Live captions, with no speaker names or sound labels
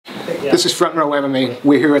This is Front Row MMA.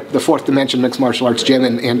 We're here at the Fourth Dimension Mixed Martial Arts Gym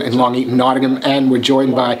in Long Eaton, Nottingham, and we're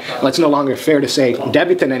joined by, well, it's no longer fair to say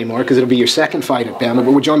debutant anymore because it'll be your second fight at BAMMA,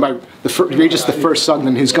 but we're joined by Regis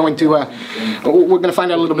Sugden, who's going to, we're going to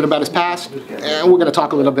find out a little bit about his past, and we're going to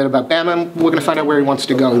talk a little bit about BAMMA, and we're going to find out where he wants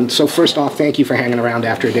to go. And so first off, thank you for hanging around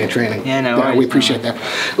after a day of training. Yeah, no worries. We appreciate that.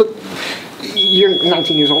 Look, you're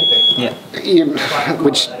 19 years old. Yeah.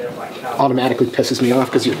 Which automatically pisses me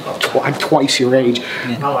off because I'm twice your age.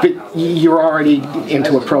 Yeah. But you're already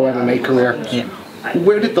into a pro MMA career. Yeah.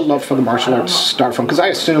 Where did the love for the martial arts start from? Because I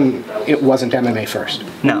assume it wasn't MMA first.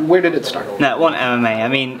 No. Where did it start? No, it wasn't MMA. I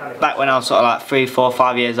mean, back when I was sort of like 3, 4,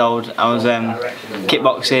 5 years old, I was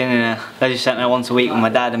kickboxing in a leisure centre once a week with my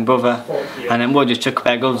dad and brother, and then we'll just chuck a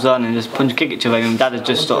pair of gloves on and just punch kick each other. And my dad had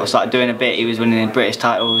just sort of started doing a bit. He was winning British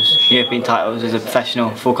titles, European titles as a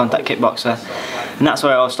professional full contact kickboxer, and that's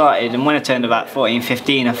where it all started. And when I turned about 14,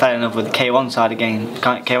 15, I fell in love with the K1 side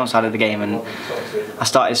of the game, and I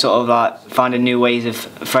started sort of like finding new ways of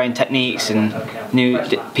throwing techniques and new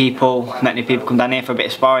people, met new people, come down here for a bit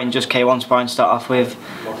of sparring, just K1 sparring to start off with.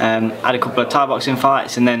 Had a couple of Thai boxing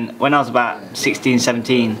fights, and then when I was about 16,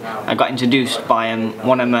 17, I got introduced by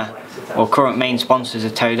one of my current main sponsors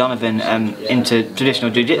of Terry Donovan into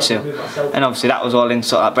traditional jiu-jitsu, and obviously that was all in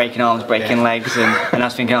sort of like breaking arms, breaking legs, and I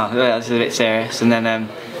was thinking, oh, this is a bit serious. And then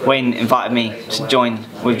Wayne invited me to join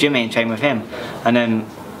with Jimmy and train with him, and then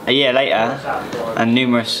a year later, and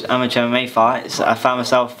numerous amateur MMA fights, I found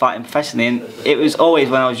myself fighting professionally. And it was always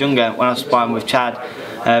when I was younger, when I was sparring with Chad,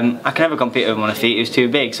 I could never compete with him on the feet, he was too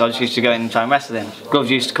big, so I just used to go in and try and wrestle him. Gloves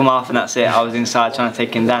used to come off and that's it, I was inside trying to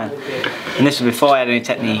take him down. And this was before I had any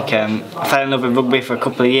technique. I fell in love with rugby for a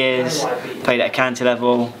couple of years, played at a county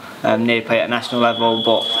level, nearly played at a national level,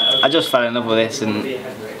 but I just fell in love with this, and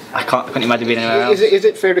I couldn't imagine being anywhere else. Is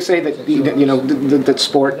it fair to say that that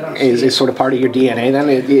sport is sort of part of your DNA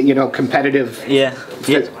then? Competitive.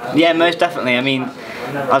 Yeah, most definitely. I mean,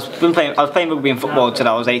 I was playing rugby and football till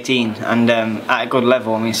I was 18, and at a good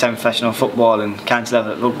level. I mean, semi-professional football and county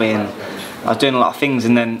level at rugby, and I was doing a lot of things.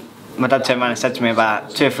 And then my dad turned around and said to me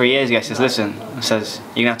about 2 or 3 years ago, he says, listen, he says,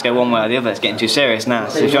 you're going to have to go one way or the other, it's getting too serious now.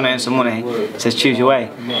 So if you want to earn some money, he says, choose your way.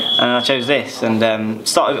 And I chose this, and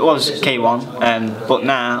it was K1, but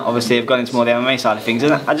now obviously I've gone into more the MMA side of things,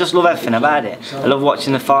 and I just love everything about it. I love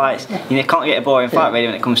watching the fights. You can't get a boring fight really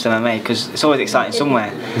when it comes to MMA, because it's always exciting somewhere.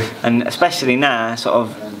 And especially now, sort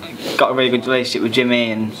of got a really good relationship with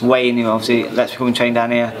Jimmy and Wayne, who obviously lets me come and train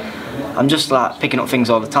down here. I'm just like picking up things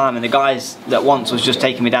all the time, and the guys that once was just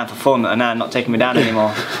taking me down for fun are now not taking me down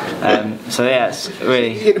anymore. So yeah, it's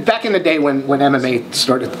really. Back in the day when MMA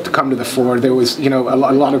started to come to the fore, there was a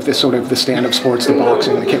lot of this sort of the stand-up sports, the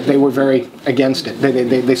boxing, they were very against it.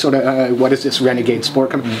 They sort of what is this renegade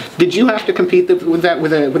sport? Did you have to compete with that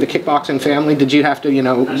with a kickboxing family? Did you have to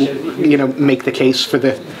make the case for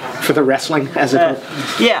the wrestling as a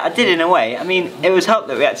Yeah, I did in a way. I mean, it was helped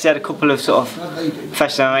that we actually had a couple of sort of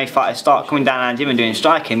professional MMA fighters start coming down our gym and doing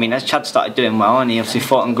striking. I mean, as Chad started doing well, and he obviously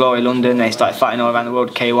fought in Glory London, they started fighting all around the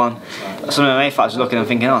world, K1. Some MMA fighters were looking and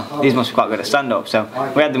thinking, oh, these must be quite good at stand-up. So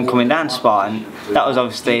we had them coming down to spar, and that was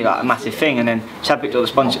obviously like a massive thing. And then Chad picked up the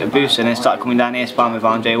sponsorship of Boost and then started coming down here sparring with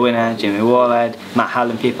Andre Winner, Jimmy Warhead, Matt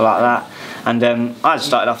Hallen, people like that. And I just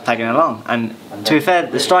started off tagging along. And to be fair,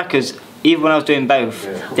 the strikers, even when I was doing both,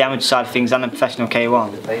 the amateur side of things and the professional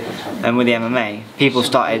K1, and with the MMA, people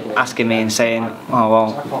started asking me and saying, oh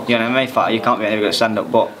well, you're an MMA fighter, you can't be able to stand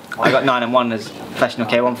up, but I got 9-1 as a professional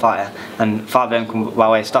K1 fighter, and 5 of them come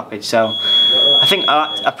by way of stoppage, so I think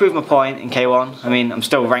I proved my point in K1. I mean, I'm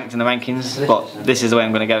still ranked in the rankings, but this is the way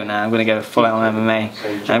I'm going to go now. I'm going to go full out on MMA,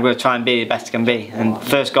 and I'm going to try and be the best I can be. And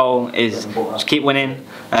first goal is just keep winning.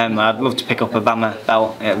 I'd love to pick up a BAMMA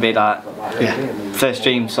belt. It'd be like first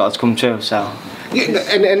dream sort of to come true. So. Yeah,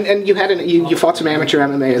 and you fought some amateur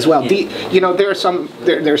MMA as well. Yeah. There are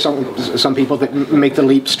some people that make the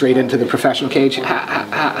leap straight into the professional cage.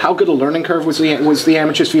 How good a learning curve was the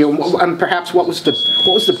amateurs for you? And perhaps what was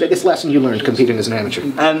the biggest lesson you learned competing as an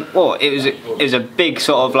amateur? Well, it was a big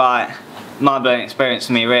sort of like mind-blowing experience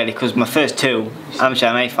for me really, because my first 2 amateur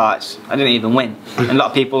MMA fights I didn't even win. And a lot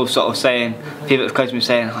of people sort of saying, people that were close to me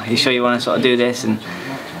saying, oh, you sure you want to sort of do this? And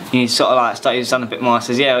you need to sort of like start using something a bit more. I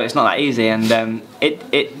says, yeah, it's not that easy. And I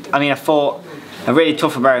mean, I fought a really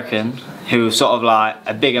tough American who was sort of like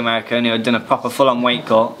a big American who had done a proper full-on weight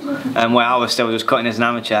cut, where I was still just cutting as an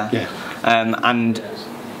amateur. Yeah. And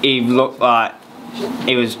he looked like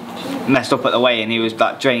he was messed up at the weigh, and he was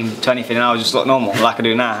like drained to anything, and I was just looked normal like I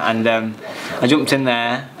do now. And I jumped in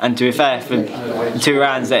there, and to be fair, for the 2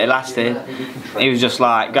 rounds that it lasted, he was just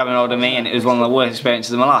like grabbing hold of me, and it was one of the worst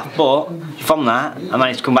experiences of my life. But from that, I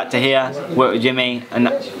managed to come back to here, work with Jimmy, and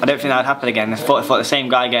I don't think that would happen again. If I fought the same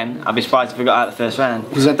guy again, I'd be surprised if we got out the first round.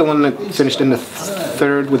 Was that the one that finished in the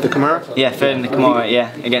third with the Kimura? Yeah, third in the Kimura,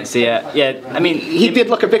 yeah, against the I mean, he did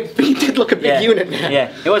look a big unit.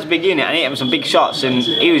 Yeah, it was a big unit, and he hit him some big shots, and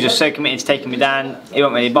he was just so committed to taking me down. He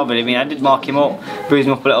wasn't really bothered. I mean, I did mark him up, bruise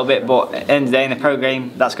him up a little bit, but at the end of the day, in the pro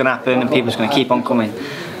game, that's going to happen, and people are just going to keep on coming.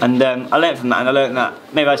 And I learned from that, and I learned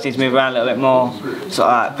that maybe I just need to move around a little bit more, sort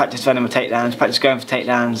of like practice defending with takedowns, practice going for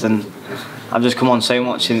takedowns, and I've just come on so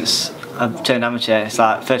much since I've turned amateur. It's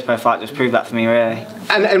like first pro fight just proved that for me, really.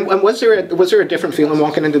 And was there a different feeling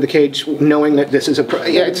walking into the cage, knowing that this is a pro?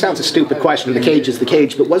 Yeah, it sounds a stupid question. The cage is the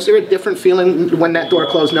cage, but was there a different feeling when that door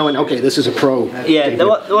closed, knowing okay, this is a pro? Yeah, there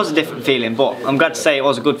was a different feeling, but I'm glad to say it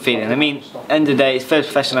was a good feeling. I mean, at the end of the day, it's first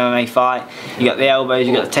professional MMA fight. You got the elbows,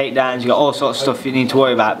 you got the takedowns, you got all sorts of stuff you need to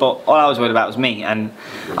worry about. But all I was worried about was me, and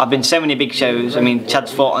I've been to so many big shows. I mean,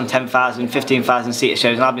 Chad's fought on 10,000, 15,000 seater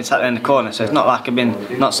shows, and I've been sat there in the corner, so it's not like I've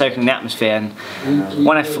been not soaking in the atmosphere. And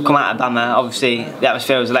when I come out of BAMMA, obviously the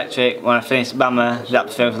atmosphere was electric. When I finished BAMMA, the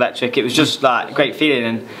atmosphere was electric. It was just like a great feeling,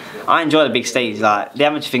 and I enjoy the big stage. Like the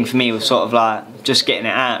amateur thing for me was sort of like just getting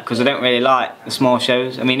it out, because I don't really like the small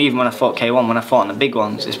shows. I mean, even when I fought K1, when I fought on the big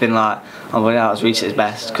ones, it's been like, oh well, that was Regis at his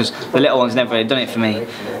best, because the little ones never really done it for me.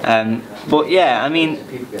 But yeah, I mean,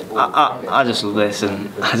 I just love this,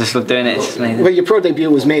 and I just love doing it. It's amazing. Well, your pro debut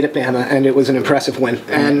was made at BAMMA, and it was an impressive win.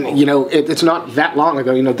 And you know, it's not that long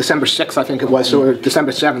ago. You know, December 6th, I think it was, or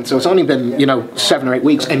December 7th. So it's only been 7 or 8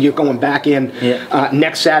 weeks, and you're going back in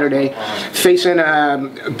next Saturday, facing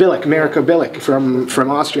Mirko Bilic from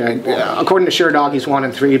Austria. According to Dog, he's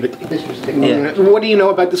 1-3. But what do you know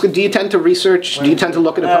about this guy? Do you tend to research? Do you tend to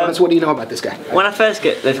look at opponents? What do you know about this guy? When I first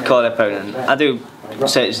get the call opponent, I do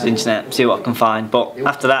search the internet, see what I can find, but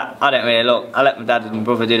after that I don't really look. I let my dad and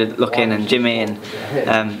brother do the looking, and Jimmy and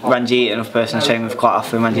Ranjit, another person I train with quite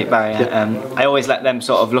often, Ranjit Barrier. I always let them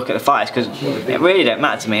sort of look at the fights, because it really don't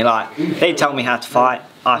matter to me. Like, they tell me how to fight,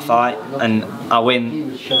 I fight, and I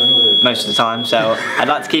win most of the time, so I'd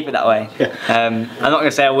like to keep it that way. I'm not going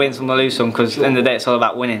to say I win some or lose some, because at the end of the day it's all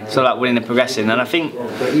about winning. It's all about winning and progressing. And I think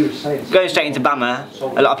going straight into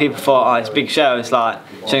BAMMA, a lot of people thought, oh, it's a big show, it's like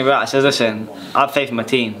showing me out. I says, listen, I have faith in my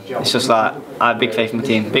team. It's just like, I have big faith in my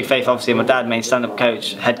team. Big faith obviously in my dad, main stand-up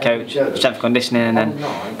coach, head coach, strength and conditioning, and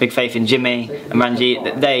then big faith in Jimmy and Ranjit,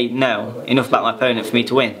 that they know enough about my opponent for me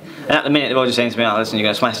to win. And at the minute they're all just saying to me, oh, listen, you're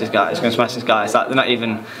going to smash this guy, you're going to smash this guy. It's like they're not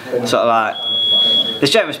even sort of like, they're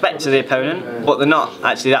showing respect to the opponent, but they're not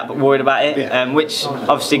actually that worried about it, which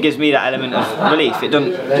obviously gives me that element of relief. It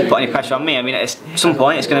doesn't put any pressure on me. I mean, at some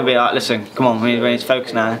point it's going to be like, listen, come on, we need to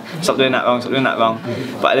focus now, stop doing that wrong, stop doing that wrong.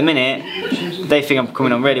 But at the minute, they think I'm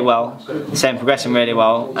coming on really well, saying progressing really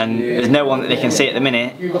well, and there's no one that they can see at the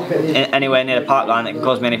minute anywhere near the pipeline that can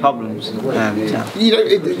cause me any problems.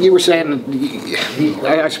 You were saying,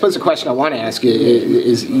 I suppose the question I want to ask you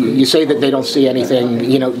is, you say that they don't see anything,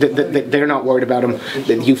 that they're not worried about them,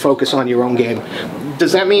 that you focus on your own game.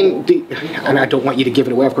 Does that mean, and I don't want you to give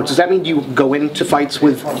it away, of course, does that mean you go into fights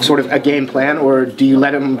with sort of a game plan, or do you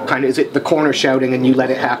let them kind of, is it the corner shouting and you let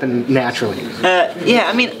it happen naturally? Yeah,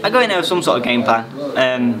 I mean, I go in there with some sort of game plan.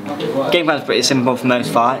 Game plan's pretty simple for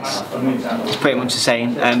most fights. It's pretty much the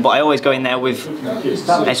same, but I always go in there with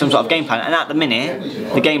some sort of game plan. And at the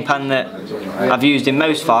minute, the game plan that I've used in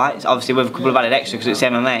most fights, obviously with a couple of added extra because it's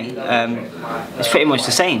MMA, it's pretty much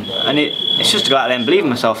the same. And it's just to go out there and believe in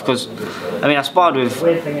myself, because I mean, I sparred with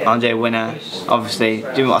Andre Winner, obviously,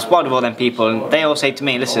 I sparred with all them people, and they all say to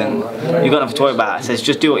me, listen, you've got nothing to worry about. I says,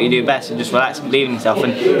 just do what you do best and just relax and believe in yourself.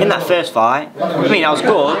 And in that first fight, I mean, I was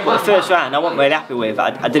good, but the first round I wasn't really happy with.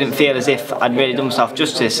 I didn't feel as if I'd really done myself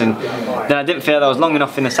justice, and then I didn't feel that I was long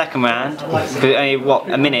enough in the second round, because only,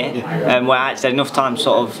 a minute, where I actually had enough time to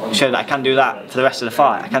sort of show that I can do that for the rest of the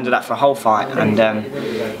fight. I can do that for a whole fight, and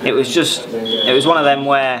it was one of them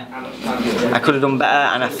where I could have done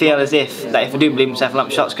better, and I feel as if that if I do believe in myself and let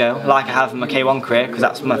my shots go, like I have in my K1 career, because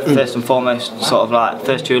that's my first and foremost sort of like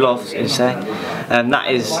first true loves, is say,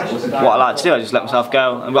 that is what I like to do. I just let myself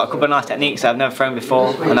go. I've got a couple of nice techniques that I've never thrown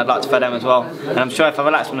before, and I'd like to throw them as well. And I'm sure if I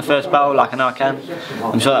relax from the first bell, like I know I can,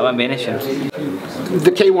 I'm sure that won't be an issue.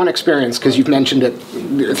 The K1 experience, because you've mentioned it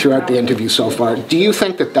throughout the interview so far. Do you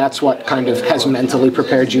think that that's what kind of has mentally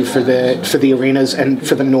prepared you for the arenas and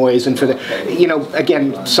for the noise and for the, you know,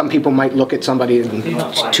 again, some people might look at somebody in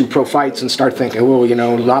 2 pro fights and start thinking, oh, you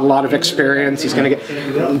know, not a lot of experience. He's going to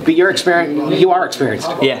get, but you're experienced. You are experienced.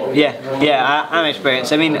 Yeah. I'm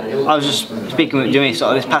experienced. I mean, I was just speaking with Jimmy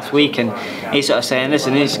sort of this past week, and he's sort of saying,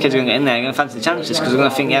 listen, these kids are going to get in there, they're going to fancy the chances because they're going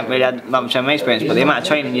to think you haven't really had that much experience. But the amount of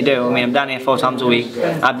training you do, I mean, I'm down here 4 times a week.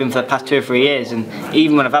 I've been for the past 2 or 3 years, and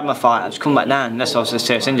even when I've had my fight, I've just come back down. That's obviously a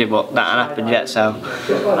serious injury, but that hasn't happened yet. So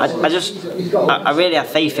I really have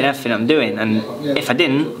faith in everything I'm doing, and if I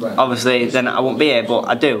didn't, obviously, then I wouldn't be here. But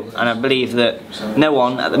I do, and I believe that no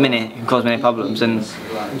one at the minute can cause me any problems. And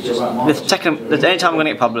the only time I'm going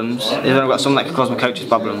to get problems is when I've got someone that can cause my coaches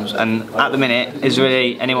problems. And at the minute, is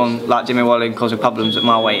really anyone like Jimmy Waller who can cause me problems at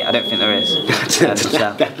my weight? I don't think there is.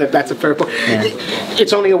 That's a fair point. Yeah.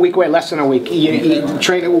 It's only a week away, less than a week. You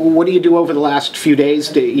train. What do you do over the last few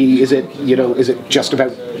days? Is it just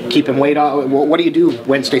about keeping weight off? What do you do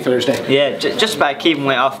Wednesday, Thursday? Yeah, just about keeping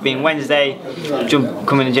weight off. Being Wednesday,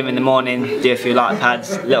 come in the gym in the morning, do a few light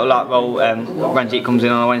pads, little light roll. Ranjit comes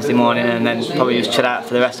in on a Wednesday morning, and then probably just chill out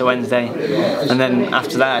for the rest of Wednesday. And then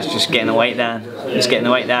after that, it's just getting the weight down. Just getting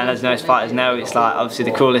the weight down. As most fighters know, it's like obviously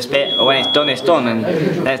the coolest bit. But when it's done, and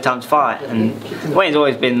then it's time to fight. And weight's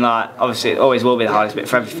always been like, obviously, it always will be the hardest bit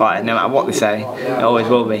for every fighter, no matter what they say. It always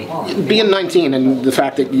will be. Being 19 and the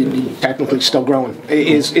fact that you're technically still growing,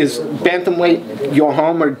 is bantamweight your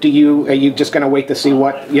home, or are you just going to wait to see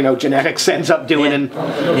what genetics ends up doing?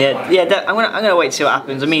 Yeah. I'm gonna wait to see what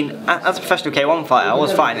happens. I mean, as a professional K1 fighter, I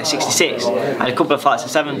was fighting at 66. I had a couple of fights at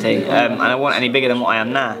 70, and I wasn't any bigger than what I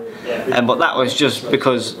am now. But that was just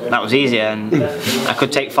because that was easier, and I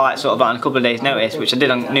could take fights sort of on a couple of days' notice, which I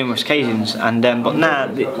did on numerous occasions. And but now, I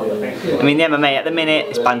mean, the MMA at the minute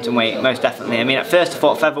is bantamweight, most definitely. I mean, at first I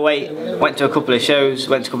fought featherweight, went to a couple of shows,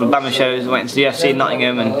 went to a couple of BAMMA shows, went to the UFC in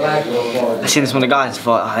Nottingham, and I seen some of the guys and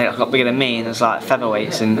thought, oh, they look bigger than me, and it was like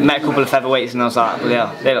featherweights, and I met a couple of featherweights, and I was like, well,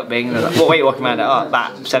 yeah, they look big. And I was like, what weight are you walking around at? Oh,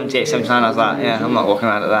 about 78, 79. I was like, yeah, I'm not walking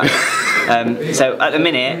around at that. So at the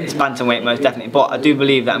minute, it's bantamweight most definitely, but I do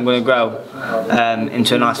believe that I'm going to grow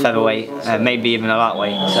into a nice featherweight, maybe even a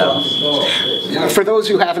lightweight. So, for those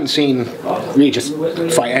who haven't seen Regis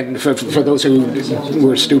fight, and for those who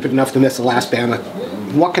were stupid enough to miss the last BAMMA,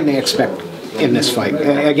 what can they expect in this fight?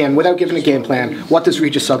 Again, without giving a game plan, what does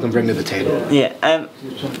Regis Sugden bring to the table? Yeah,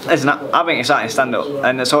 listen, I've been excited to stand up,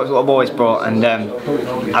 and that's what I've always brought. And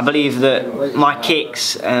I believe that my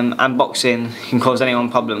kicks and boxing can cause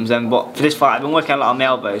anyone problems. But for this fight, I've been working a lot on my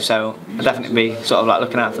elbows, so I'll definitely be sort of like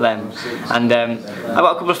looking out for them. And I've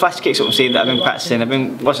got a couple of flash kicks up my sleeve that I've been practicing. I've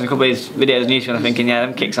been watching a couple of his videos on YouTube, and I'm thinking, yeah,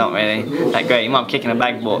 them kicks aren't really that great. You might be kicking a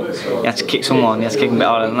bag, but you have to kick someone, you have to kick them a bit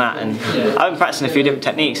harder than that. And I've been practicing a few different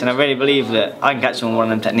techniques, and I really believe that I can catch someone with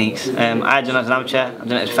one of them techniques. I had done it as an amateur, I've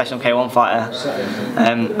done it as a professional K1 fighter,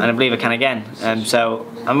 and I believe I can again. So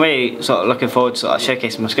I'm really sort of looking forward to sort of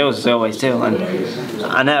showcasing my skills as I always do. And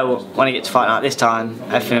I know when I get to fight like this time,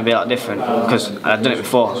 everything will be a lot different because I've done it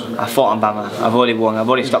before. I fought on BAMMA, I've already won, I've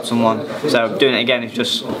already stopped someone. So doing it again is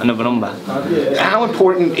just another number. How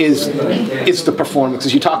important is the performance?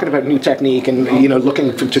 As you're talking about new technique and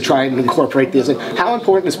looking to try and incorporate this, how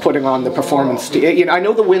important is putting on the performance? I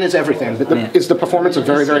know the win is everything, but is the performance a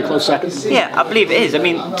very, very close second? Yeah, I believe it is. I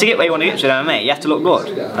mean, to get where you want to get to in MMA, you have to look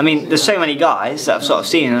good. I mean, there's so many guys that I've sort of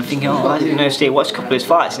seen, and I'm thinking, oh, I didn't know Steve. Watched a couple of his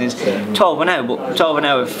fights, and it's 12-0, but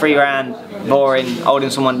 12-0 with 3 round, boring, holding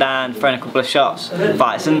someone down, throwing a couple of shots,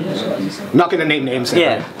 fights, and not going to name names.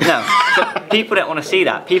 Yeah, no. So people don't want to see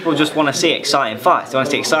that. People just want to see exciting fights. They want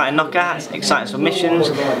to see exciting knockouts, exciting submissions,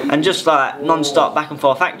 and just like non-stop back and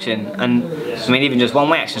forth action. And I mean, even just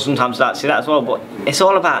one-way action. Sometimes I like to see that as well. But it's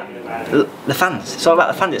all about the fans. It's all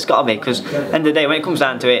about the fans. It's got to be, because at the end of the day, when it comes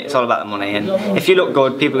down to it, it's all about the money. And if you look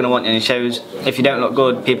good, people are going to want you in shows. If you don't look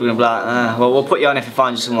good, people are going to be like, well, we'll put you on if we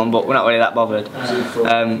find you someone, but we're not really that bothered.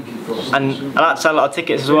 And I like to sell a lot of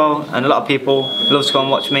tickets as well, and a lot of people love to go and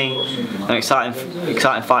watch me. I'm an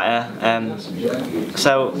exciting fighter.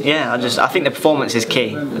 So yeah, I think the performance is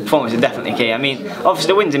key. The performance is definitely key. I mean, obviously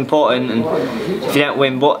the win's important, and if you don't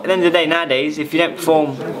win, but at the end of the day nowadays, if you don't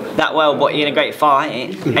perform that well, but you're in a great fight,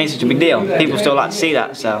 it ain't such a big deal. People still like to see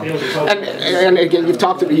that. So. And again,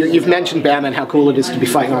 you've mentioned BAMMA and how cool it is to be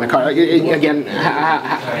fighting on a card. Again,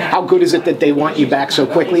 how good is it that they want you back so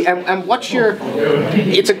quickly? And what's your?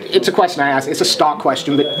 It's it's a question I ask. It's a stock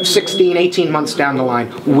question, but 16, 18 months down the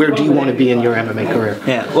line, where do you want to be in your MMA career?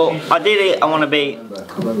 Yeah, well, ideally I want to be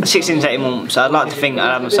 16 to 18 months. I'd like to think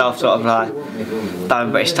I'd have myself sort of like have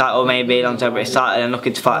a British title, maybe long-term British title, and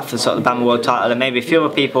looking to fight for sort of the BAMMA world title, and maybe a few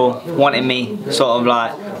other people wanting me sort of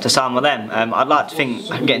like to sign with them. I'd like to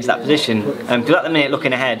think I can get into that position, because at the minute,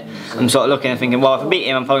 looking ahead, I'm sort of looking and thinking, well, if I beat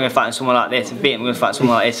him, I'm probably going to fight someone like this. If I beat him, I'm going to fight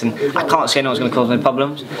someone like this, and I can't see anyone's going to cause me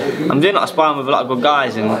problems. I'm doing a lot of sparring with a lot of good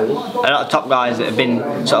guys, and a lot of top guys that have been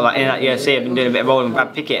sort of like in that UFC. I've been doing a bit of rolling with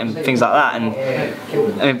Brad Pickett and things like that,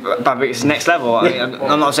 and I mean, Brad Pickett's the next level. I mean,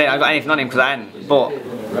 I'm not saying I've got anything on him, because I ain't, but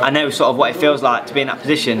I know sort of what it feels like to be in that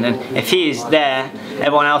position, and if he is there,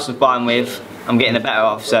 everyone else is sparring with, I'm getting the better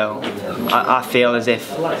of. So I feel as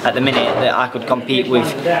if at the minute that I could compete with,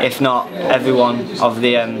 if not everyone of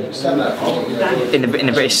the in the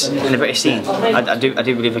British scene. I do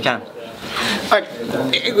believe I can.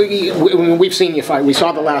 We've seen you fight. We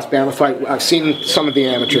saw the last BAMMA fight. I've seen some of the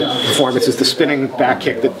amateur performances. The spinning back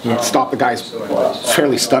kick that stopped the guy's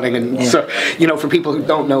fairly stunning. And so, you know, for people who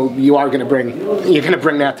don't know, you're going to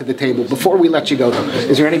bring that to the table. Before we let you go, though,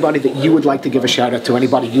 is there anybody that you would like to give a shout out to?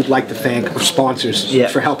 Anybody you'd like to thank, or sponsors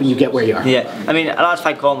for helping you get where you are? Yeah, I mean, I'd like to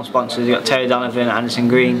thank all my sponsors. You've got Terry Donovan at Anderson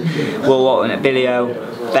Green, Will Walton at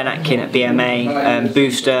Billio, Ben Atkin at BMA,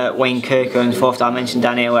 Booster, Wayne Kirkland, Fourth Dimension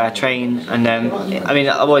down here where I train, and I mean,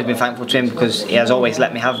 I've always been thankful to him because he has always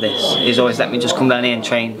let me have this. He's always let me just come down here and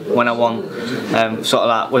train when I want, sort of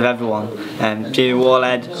like with everyone. Jerry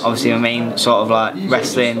Warhead, obviously my main sort of like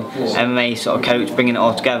wrestling, MMA sort of coach, bringing it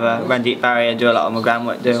all together. Randeep Barry, I do a lot of my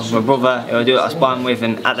groundwork, my brother, who I do a lot of sparring with,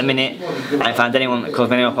 and at the minute I ain't found anyone that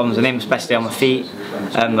caused me any problems with him, especially on my feet.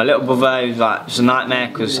 My little brother, who's like just a nightmare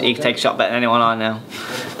because he can take a shot better than anyone I know.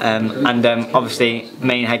 And obviously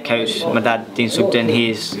main head coach, my dad Dean Sugden,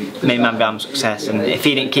 he's main man behind my success, and if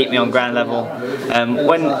he didn't keep me on ground level,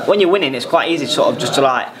 when you're winning it's quite easy sort of just to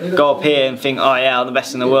like go up here and think, oh yeah, I'm the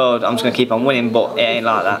best in the world, I'm just going to keep on winning, but it ain't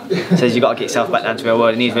like that. So you've got to get yourself back down to real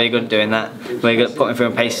world, and he's really good at doing that, really good at putting through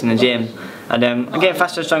a pace in the gym. And I'm getting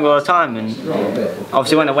faster and stronger all the time, and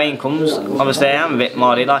obviously when the weighing comes, obviously I am a bit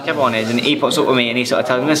mardy like everyone is, and he puts up with me and he sort of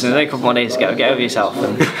tells me, listen, there's only a couple more days to get over yourself,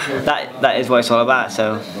 and that is what it's all about.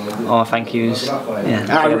 So all thank yous.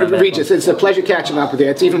 Regis, it's a pleasure catching up with you.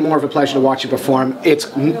 It's even more of a pleasure to watch you perform. It's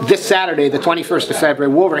this Saturday, the 21st of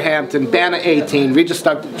February, Wolverhampton, BAMMA 18, Regis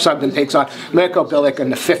Sugden takes on Mirko Bilic in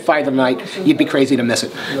the 5th fight of the night. You'd be crazy to miss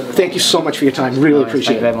it. Thank you so much for your time, really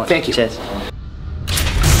appreciate it. Thank you very much. Thank you. Cheers.